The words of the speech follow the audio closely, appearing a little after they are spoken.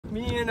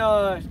Me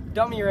and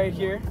Dummy right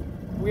here.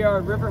 We are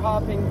river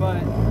hopping,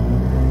 but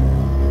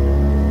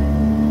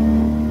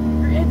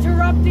you're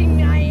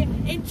interrupting my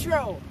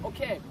intro.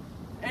 Okay.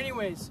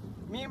 Anyways,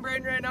 me and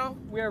Braden right now,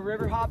 we are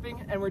river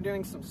hopping and we're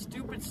doing some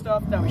stupid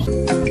stuff that we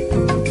shouldn't be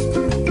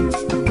doing.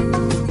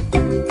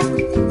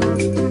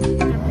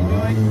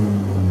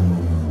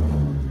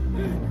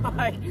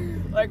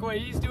 like what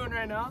he's doing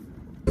right now.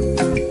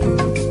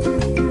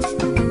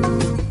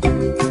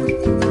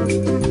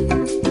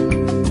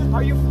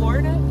 Are you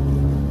flooring it?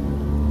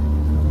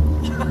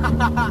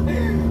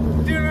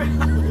 Dude,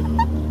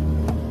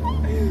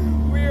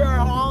 we are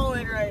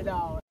hauling right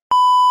now.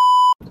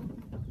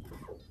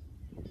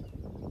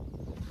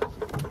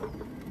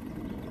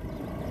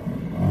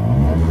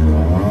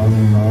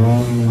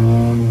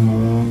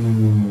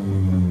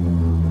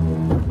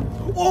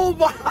 Oh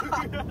my!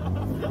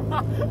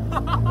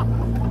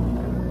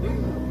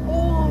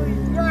 Holy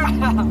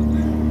crap!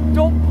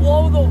 Don't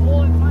blow the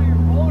whole entire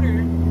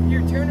motor.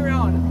 Here, turn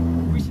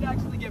around. We should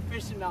actually get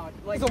fishing now.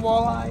 Like a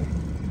walleye.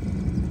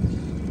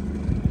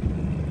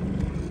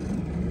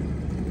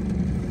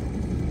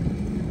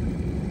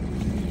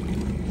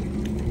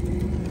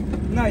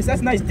 Nice,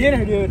 that's nice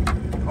dinner, dude.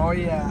 Oh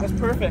yeah. That's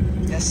perfect.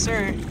 Yes,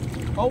 sir.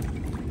 Oh.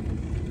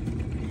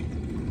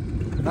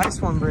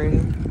 Nice one,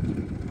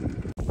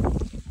 Braden.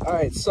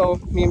 Alright, so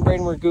me and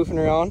Braden were goofing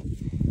around,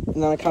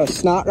 and then I caught a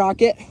snot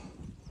rocket,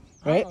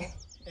 right?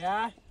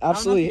 Yeah? Absolutely. I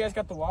don't know if you guys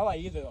got the walleye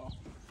either, though.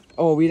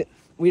 Oh, we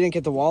didn't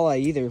get the walleye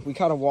either. We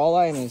caught a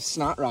walleye and a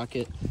snot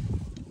rocket.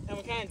 And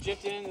we kind of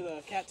jipped into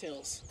the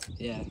cattails.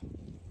 Yeah.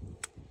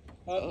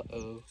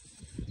 Uh-oh.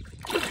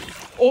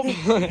 Oh,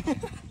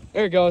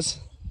 there it goes.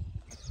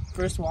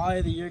 First walleye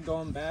of the year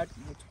going back,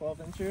 the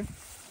 12-incher.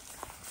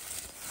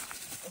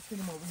 Let's get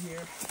him over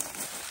here.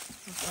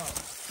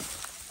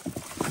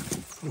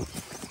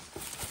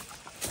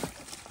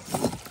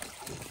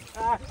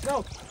 Ah,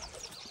 no!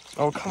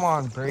 Oh, come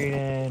on,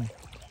 Braden.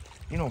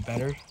 You know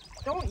better.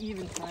 Don't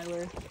even,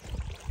 Tyler.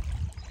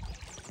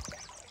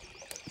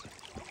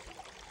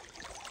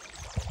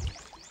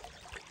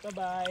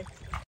 Bye-bye.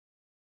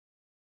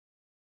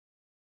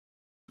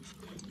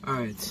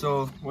 Alright,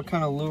 so what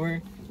kind of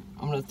lure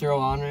I'm going to throw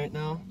on right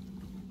now?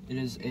 It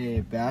is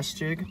a bass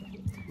jig.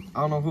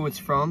 I don't know who it's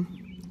from,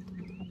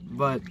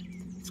 but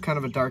it's kind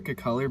of a darker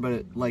color, but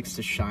it likes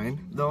to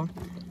shine though.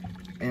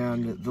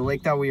 And the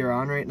lake that we are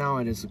on right now,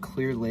 it is a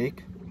clear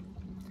lake.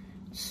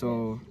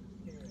 So,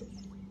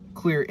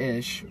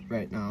 clear-ish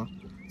right now.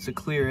 It's a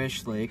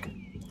clear-ish lake.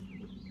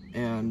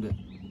 And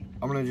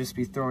I'm going to just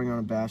be throwing on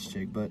a bass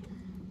jig, but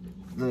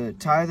the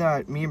tie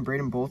that me and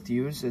Braden both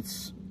use,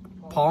 it's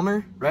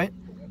Palmer, right?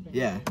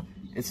 Yeah,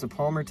 it's the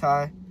Palmer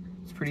tie.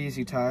 It's a pretty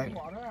easy tie.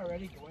 Water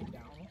already going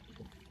down?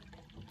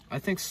 I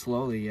think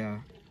slowly, yeah.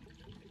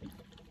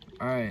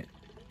 Alright,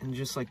 and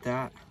just like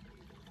that,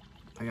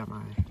 I got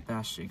my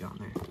bass jig on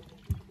there.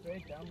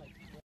 Right down like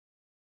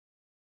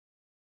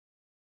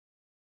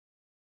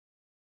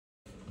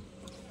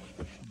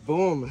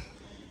Boom.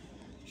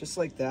 Just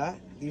like that,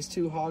 these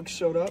two hogs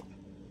showed up.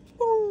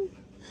 Boom.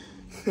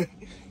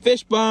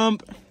 fish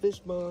bump. Fish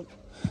bump.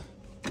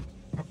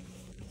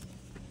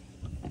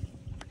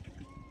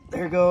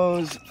 There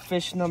goes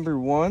fish number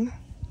 1.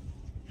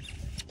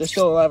 They're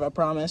still alive, I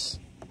promise.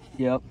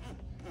 Yep.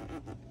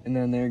 And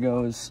then there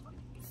goes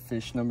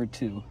fish number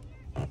 2.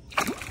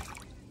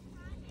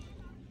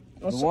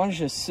 The one's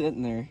just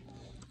sitting there.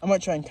 I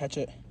might try and catch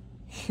it.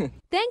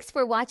 Thanks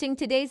for watching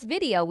today's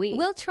video. We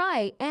will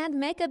try and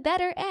make a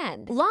better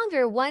and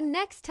longer one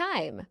next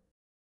time.